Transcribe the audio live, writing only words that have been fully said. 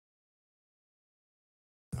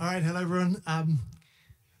All right, hello everyone. I'm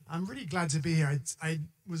really glad to be here. I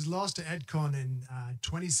was last at EDCON in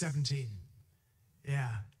 2017. Yeah.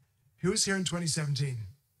 Who was here in 2017?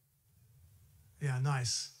 Yeah,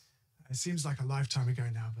 nice. It seems like a lifetime ago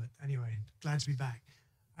now, but anyway, glad to be back.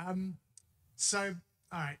 So,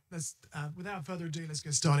 all right, let's, without further ado, let's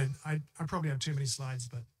get started. I probably have too many slides,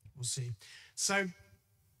 but we'll see. So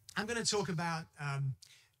I'm going to talk about,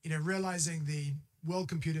 realizing the world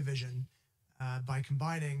computer vision by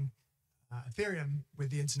combining Ethereum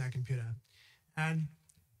with the internet computer. And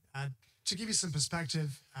to give you some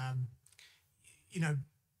perspective,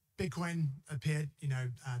 Bitcoin appeared,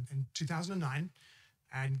 in 2009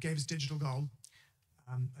 and gave us digital gold.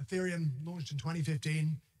 Ethereum launched in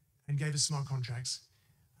 2015 and gave us smart contracts.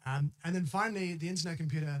 And then finally, the internet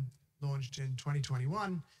computer launched in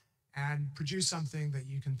 2021 and produced something that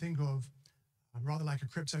you can think of rather like a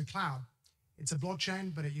crypto cloud. It's a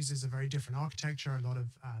blockchain, but it uses a very different architecture, a lot of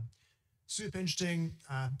super interesting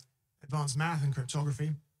advanced math and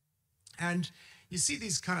cryptography. And you see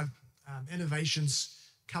these kind of innovations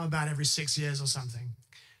come about every 6 years or something.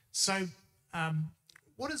 So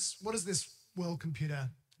what does this world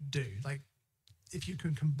computer do? Like, if you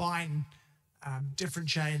can combine different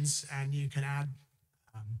chains and you can add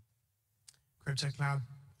crypto cloud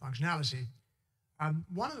functionality,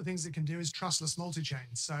 one of the things it can do is trustless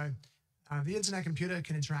multi-chain. So the internet computer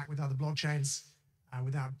can interact with other blockchains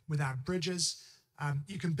without bridges.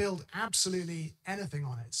 You can build absolutely anything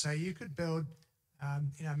on it. So you could build a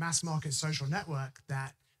mass market social network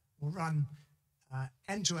that will run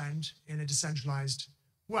end-to-end in a decentralized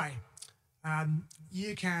way.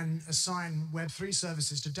 You can assign Web3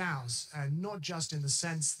 services to DAOs, not just in the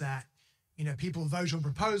sense that people vote on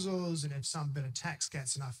proposals, and if some bit of text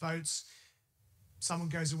gets enough votes, someone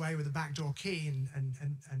goes away with a backdoor key and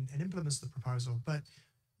implements the proposal, but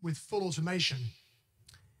with full automation.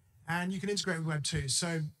 And you can integrate with Web 2.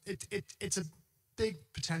 So it's a big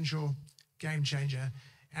potential game changer.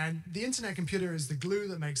 And the internet computer is the glue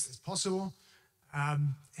that makes this possible. It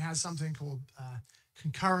has something called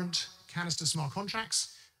concurrent canister smart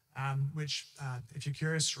contracts, which, if you're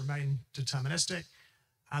curious, remain deterministic.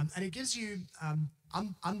 And it gives you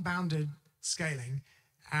unbounded scaling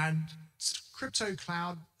and crypto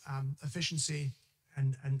cloud efficiency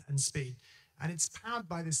and speed. And it's powered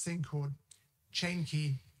by this thing called chain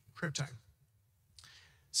key crypto.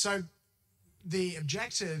 So the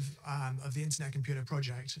objective of the Internet Computer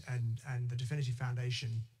Project and the Dfinity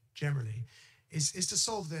Foundation generally is to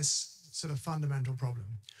solve this sort of fundamental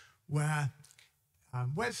problem where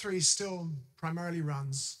Web3 still primarily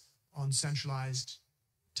runs on centralized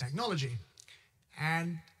technology.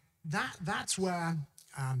 And that's where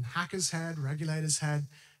hackers head, regulators head,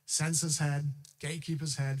 censors head,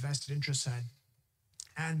 gatekeepers head, vested interests head.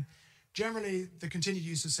 And generally, the continued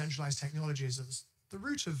use of centralized technology is the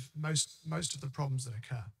root of most of the problems that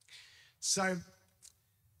occur. So,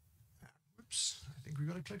 oops, I think we've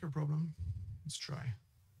got a clicker problem. Let's try.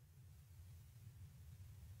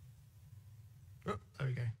 Oh, there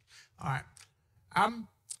we go. All right.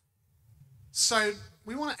 So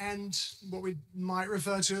we want to end what we might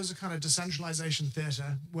refer to as a kind of decentralization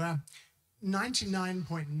theater, where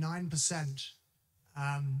 99.9%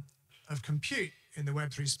 of compute in the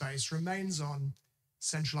Web3 space remains on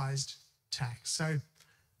centralized tech. So,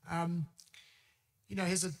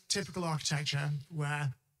 here's a typical architecture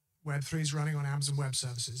where Web3 is running on Amazon Web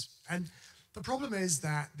Services. And the problem is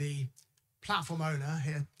that the platform owner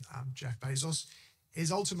here, Jeff Bezos,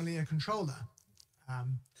 is ultimately a controller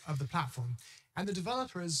of the platform. And the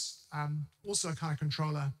developer is also a kind of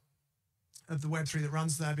controller of the Web3 that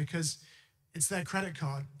runs there, because it's their credit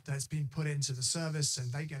card that's been put into the service,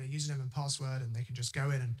 and they get a username and password, and they can just go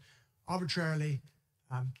in and arbitrarily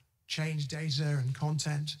change data and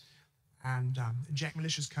content and inject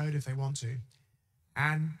malicious code if they want to.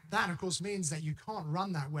 And that, of course, means that you can't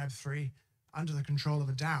run that Web3 under the control of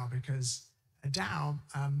a DAO, because a DAO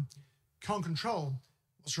can't control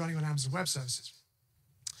what's running on Amazon Web Services.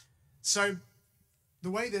 So the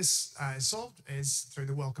way this is solved is through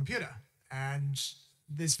the world computer. And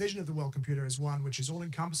this vision of the world computer is one which is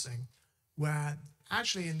all-encompassing, where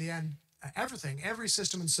actually, in the end, every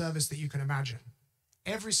system and service that you can imagine,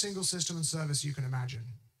 every single system and service you can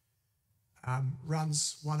imagine,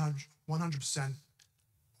 runs 100%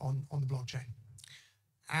 on the blockchain.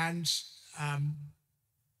 And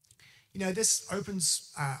this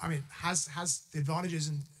opens, has the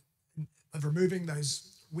advantages of removing those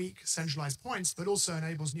weak centralized points, but also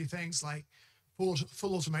enables new things like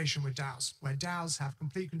full automation with DAOs, where DAOs have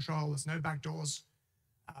complete control. There's no backdoors.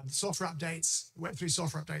 The software updates, Web3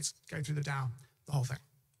 software updates go through the DAO, the whole thing.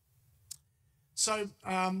 So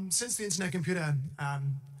since the Internet Computer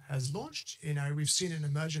has launched, we've seen an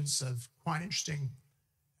emergence of quite an interesting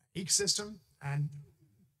ecosystem, and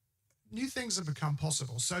new things have become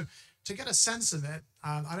possible. So to get a sense of it,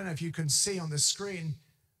 I don't know if you can see on this screen,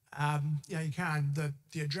 yeah, you can,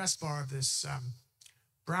 the address bar of this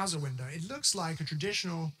browser window. It looks like a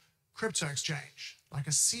traditional crypto exchange, like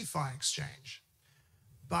a CeFi exchange.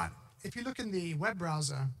 But if you look in the web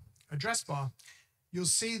browser address bar, you'll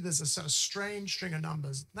see there's a sort of strange string of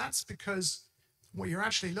numbers. That's because what you're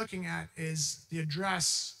actually looking at is the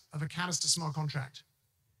address of a canister smart contract.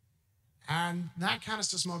 And that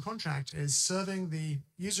canister smart contract is serving the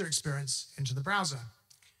user experience into the browser.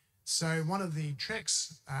 So one of the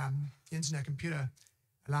tricks the Internet Computer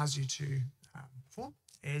allows you to perform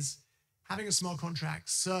is having a smart contract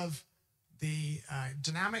serve the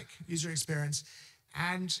dynamic user experience.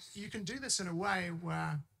 And you can do this in a way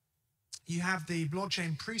where you have the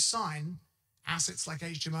blockchain pre-sign assets like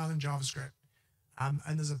HTML and JavaScript. And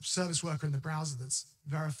there's a service worker in the browser that's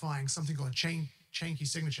verifying something called a chain key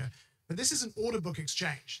signature. But this is an order book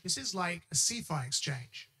exchange. This is like a CeFi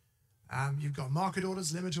exchange. You've got market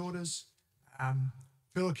orders, limit orders,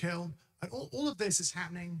 fill kill, and all of this is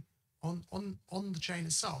happening on the chain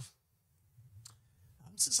itself.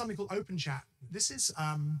 This is something called Open Chat. This is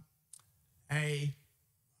a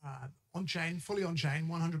on-chain, fully on-chain,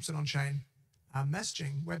 100% on-chain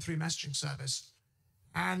messaging, Web3 messaging service.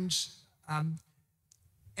 And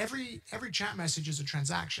every chat message is a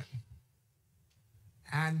transaction.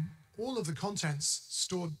 And all of the content's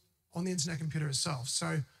stored on the Internet Computer itself.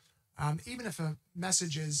 So even if a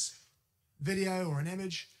message is video or an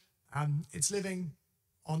image, it's living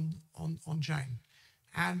on-chain.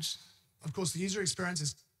 And of course, the user experience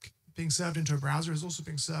is being served into a browser, is also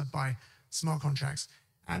being served by smart contracts.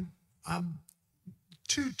 And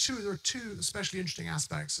there are two especially interesting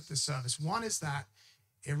aspects of this service. One is that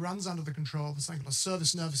it runs under the control of something called a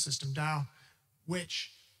service nervous system, DAO,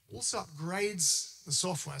 which also upgrades the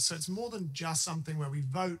software. So it's more than just something where we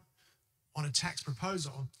vote on a text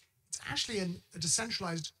proposal. It's actually a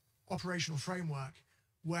decentralized operational framework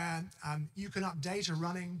where you can update a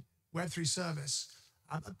running Web3 service,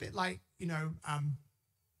 a bit like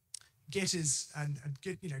Git is, and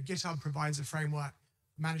GitHub provides a framework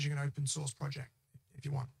managing an open source project, if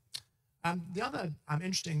you want. The other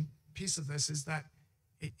interesting piece of this is that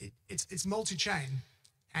it's multi-chain,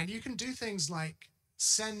 and you can do things like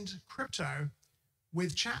send crypto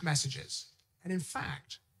with chat messages. And in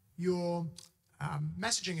fact, your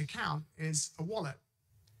messaging account is a wallet.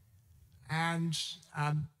 And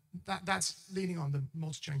that's leaning on the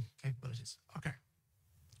multi-chain capabilities. Okay.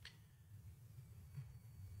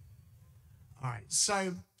 All right,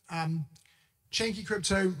 so chain key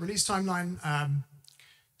crypto release timeline.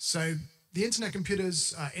 So the Internet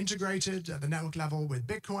Computer's integrated at the network level with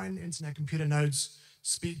Bitcoin. Internet Computer nodes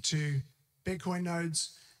speak to Bitcoin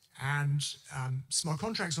nodes, and smart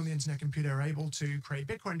contracts on the Internet Computer are able to create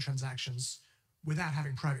Bitcoin transactions without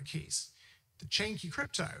having private keys. The chain key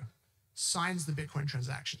crypto signs the Bitcoin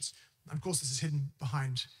transactions. Of course, this is hidden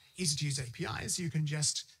behind easy-to-use APIs. You can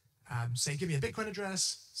just say, give me a Bitcoin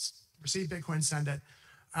address, receive Bitcoin, send it.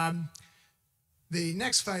 The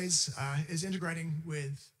next phase is integrating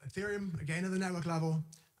with Ethereum, again at the network level.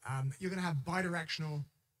 You're going to have bidirectional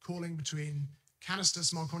calling between canister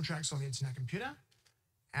smart contracts on the Internet Computer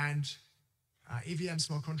and EVM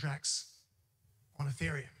smart contracts on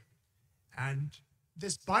Ethereum. And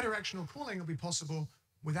this bidirectional calling will be possible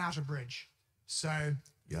without a bridge. So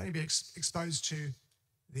you'll only be exposed to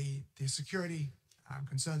the security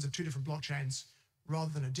concerns of two different blockchains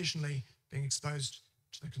rather than additionally being exposed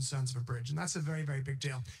to the concerns of a bridge. And that's a very, very big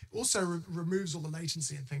deal. It also removes all the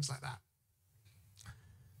latency and things like that.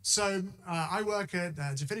 So I work at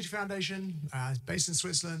Dfinity Foundation, based in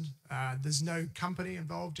Switzerland. There's no company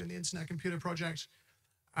involved in the Internet Computer project.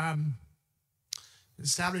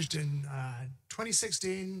 Established in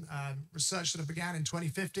 2016, research sort of began in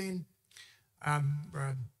 2015. We're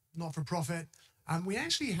a not-for-profit. We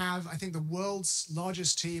actually have, I think, the world's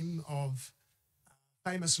largest team of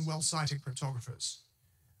famous and well-cited cryptographers.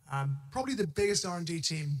 Probably the biggest R&D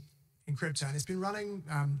team in crypto, and it's been running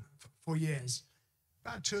for years.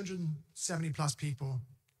 About 270 plus people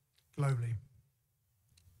globally.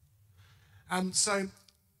 So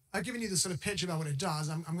I've given you the sort of pitch about what it does.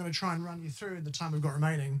 I'm going to try and run you through in the time we've got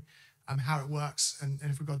remaining how it works, and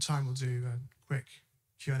if we've got time, we'll do a quick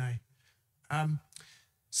Q&A.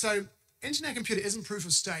 So Internet Computer isn't proof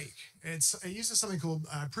of stake. It uses something called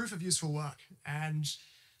proof of useful work, and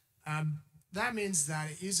that means that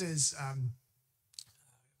it uses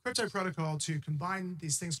crypto protocol to combine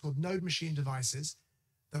these things called node machine devices.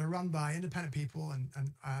 that are run by independent people and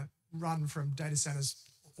run from data centers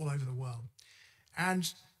all over the world. And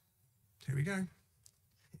here we go.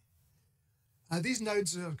 These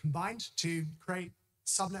nodes are combined to create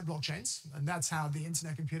subnet blockchains, and that's how the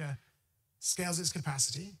internet computer scales its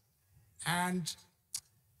capacity. And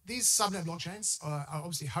these subnet blockchains are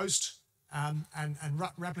obviously host and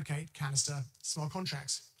replicate canister smart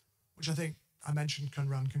contracts, which I think I mentioned can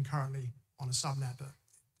run concurrently on a subnet, but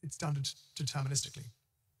it's done deterministically.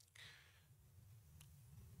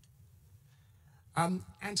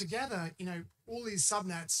 And together, all these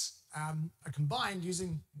subnets are combined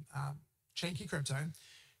using chain key crypto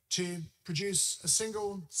to produce a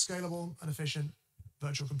single, scalable, and efficient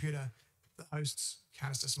virtual computer that hosts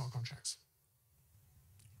canister smart contracts.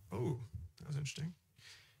 Oh, that was interesting.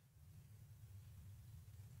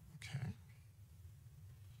 Okay.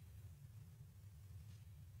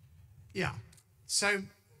 Yeah. So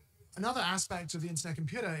another aspect of the internet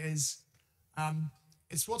computer is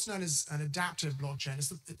it's what's known as an adaptive blockchain.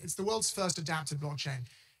 It's the world's first adaptive blockchain.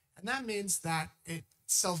 And that means that it's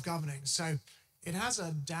self-governing. So it has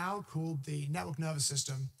a DAO called the network nervous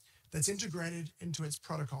system that's integrated into its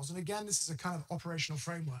protocols. And again, this is a kind of operational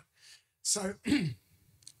framework. So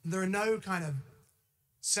there are no kind of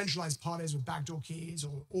centralized parties with backdoor keys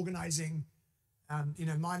or organizing,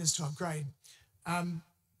 miners to upgrade.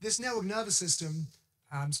 This network nervous system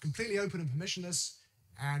is completely open and permissionless,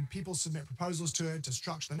 and people submit proposals to it to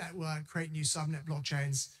structure the network, create new subnet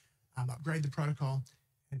blockchains, upgrade the protocol,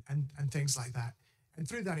 and things like that. And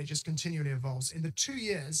through that, it just continually evolves. In the 2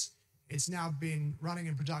 years it's now been running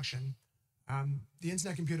in production, the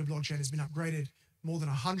internet computer blockchain has been upgraded more than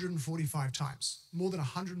 145 times. More than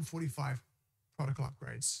 145 protocol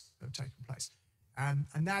upgrades have taken place. And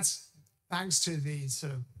that's thanks to the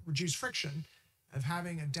sort of reduced friction of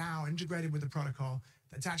having a DAO integrated with the protocol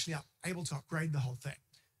that's actually able to upgrade the whole thing.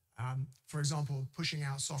 For example, pushing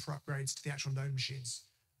out software upgrades to the actual node machines,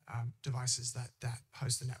 devices that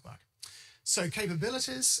host the network. So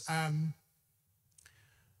capabilities,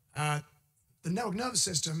 the network nervous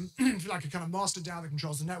system, if you like a kind of master DAO that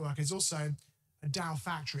controls the network, is also a DAO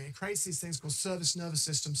factory. It creates these things called service nervous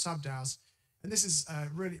system sub-DAOs. And this is a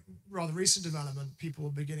really rather recent development people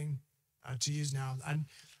are beginning to use now. And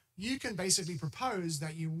you can basically propose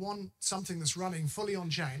that you want something that's running fully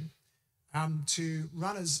on-chain to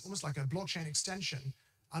run as almost like a blockchain extension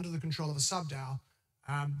under the control of a sub-DAO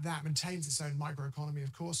that maintains its own microeconomy,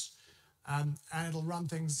 of course. And it'll run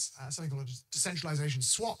things, something called a decentralization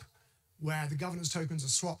swap, where the governance tokens are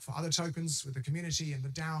swapped for other tokens with the community, and the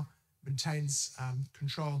DAO maintains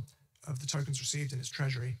control of the tokens received in its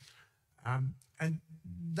treasury. And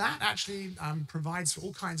that actually provides for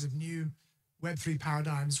all kinds of new Web3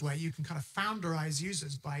 paradigms where you can kind of founderize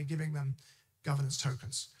users by giving them governance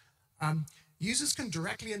tokens. Users can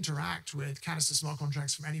directly interact with canister smart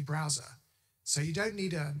contracts from any browser. So you don't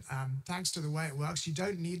need thanks to the way it works, you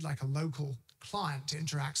don't need like a local client to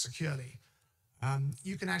interact securely.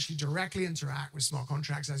 You can actually directly interact with smart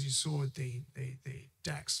contracts, as you saw with the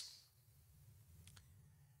DEX.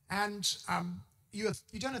 And you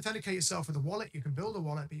don't authenticate yourself with a wallet. You can build a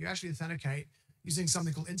wallet, but you actually authenticate using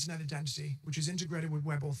something called internet identity, which is integrated with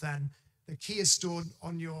WebAuthn. The key is stored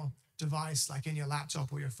on your device, like in your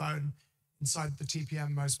laptop or your phone, inside the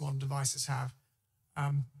TPM most modern devices have.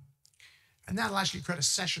 And that'll actually create a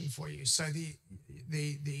session for you. So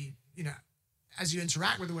as you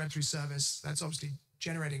interact with the Web3 service, that's obviously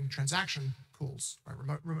generating transaction calls,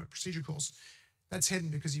 right, remote procedure calls. That's hidden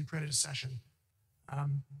because you created a session.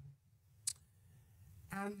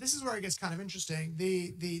 And this is where it gets kind of interesting.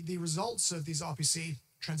 The results of these RPC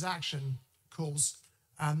transaction calls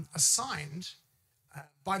are signed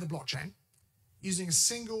by the blockchain using a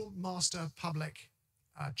single master public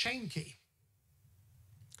chain key.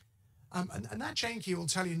 And that chain key will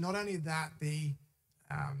tell you not only that the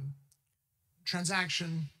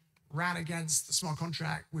transaction ran against the smart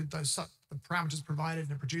contract with the parameters provided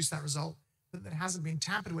and it produced that result, but that it hasn't been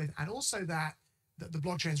tampered with, and also that the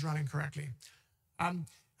blockchain is running correctly. And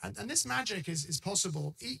this magic is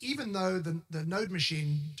possible even though the node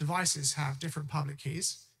machine devices have different public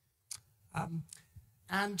keys.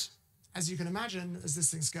 And as you can imagine, as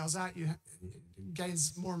this thing scales out, it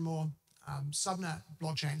gains more and more subnet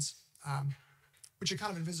blockchains, which are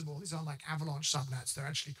kind of invisible. These aren't like avalanche subnets. They're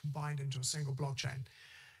actually combined into a single blockchain.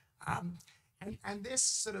 And this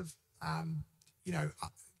sort of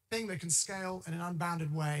thing that can scale in an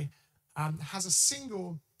unbounded way has a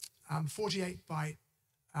single 48-byte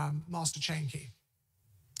master chain key.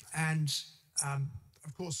 And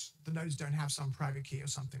of course, the nodes don't have some private key or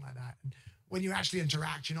something like that. And when you actually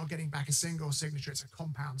interact, you're not getting back a single signature. It's a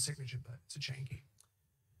compound signature, but it's a chain key.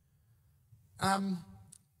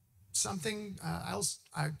 Something else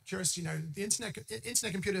curious, the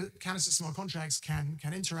internet computer counter smart contracts can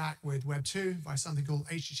interact with Web 2 by something called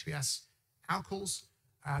HTTPS outcalls.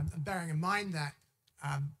 And bearing in mind that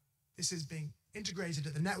this is being integrated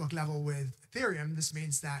at the network level with Ethereum, this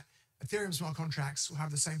means that Ethereum smart contracts will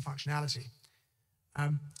have the same functionality.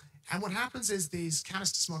 And what happens is these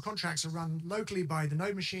canister smart contracts are run locally by the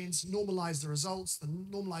node machines, normalize the results. The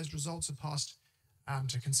normalized results are passed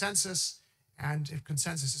to consensus. And if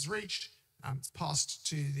consensus is reached, it's passed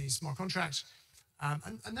to the smart contract.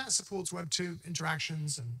 And that supports Web 2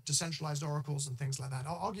 interactions and decentralized oracles and things like that.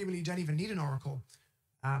 Arguably, you don't even need an oracle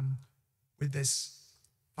with this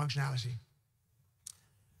functionality.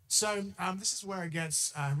 So this is where it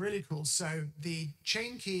gets really cool. So the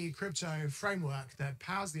chain key crypto framework that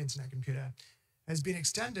powers the internet computer has been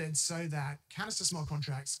extended so that canister smart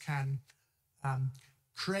contracts can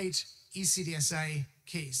create ECDSA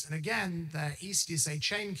keys. And again, they're ECDSA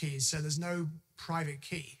chain keys, so there's no private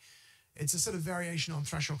key. It's a sort of variation on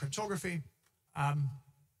threshold cryptography. And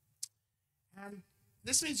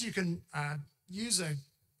this means you can use a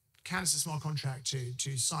canister smart contract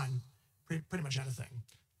to sign pretty much anything.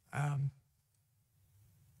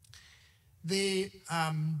 The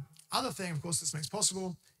other thing, of course, this makes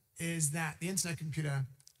possible is that the internet computer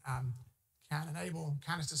can enable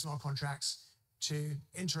canister smart contracts to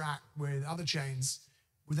interact with other chains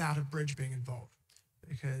without a bridge being involved,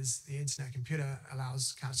 because the internet computer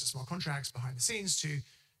allows canister smart contracts behind the scenes to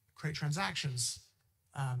create transactions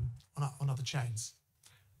on other chains.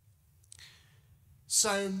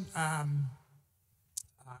 So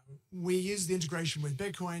we use the integration with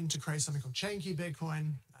Bitcoin to create something called chain key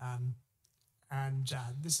Bitcoin.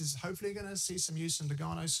 This is hopefully going to see some use in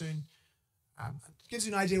Lugano soon. It gives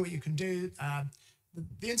you an idea what you can do.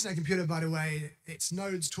 The internet computer, by the way, its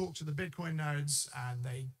nodes talk to the Bitcoin nodes, and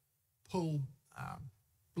they pull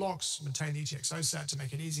blocks, maintain the UTXO set to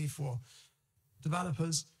make it easy for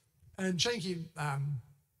developers. And chain key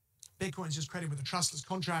Bitcoin is just created with a trustless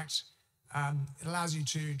contract. It allows you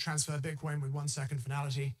to transfer Bitcoin with 1 second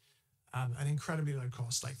finality, an incredibly low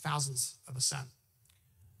cost, like thousands of a cent.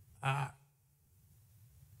 Okay,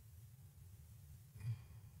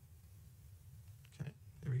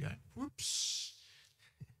 here we go. Whoops.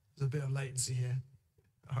 There's a bit of latency here.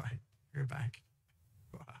 All right, we're back.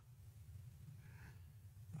 All right.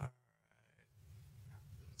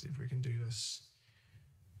 Let's see if we can do this.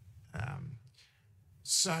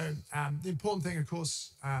 The important thing, of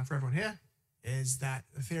course, for everyone here is that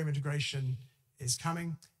Ethereum integration is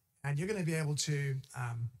coming, and you're going to be able to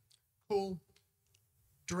call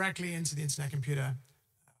directly into the internet computer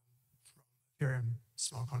from Ethereum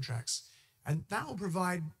smart contracts. And that will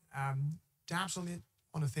provide dApps on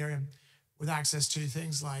Ethereum with access to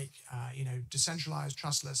things like decentralized,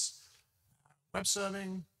 trustless web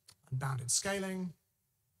serving, unbounded scaling,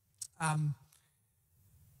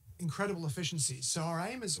 incredible efficiency. So our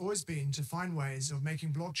aim has always been to find ways of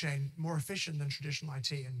making blockchain more efficient than traditional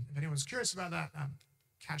IT. And if anyone's curious about that,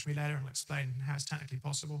 catch me later and I'll explain how it's technically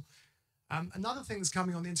possible. Another thing that's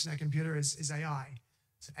coming on the internet computer is AI.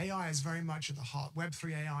 So AI is very much at the heart.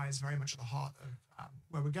 Web3 AI is very much at the heart of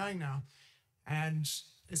where we're going now. And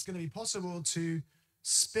it's going to be possible to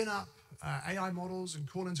spin up AI models and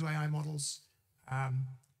call into AI models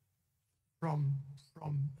from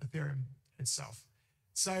Ethereum itself.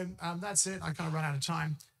 So that's it. I kind of run out of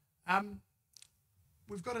time.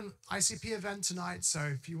 We've got an ICP event tonight, so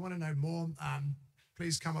if you want to know more,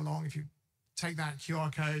 please come along. If you take that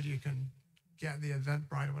QR code, you can get the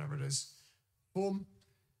Eventbrite or whatever it is form.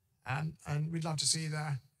 And we'd love to see you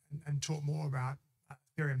there and talk more about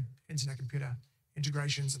Ethereum internet computer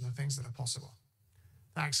integrations and the things that are possible.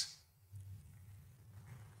 Thanks.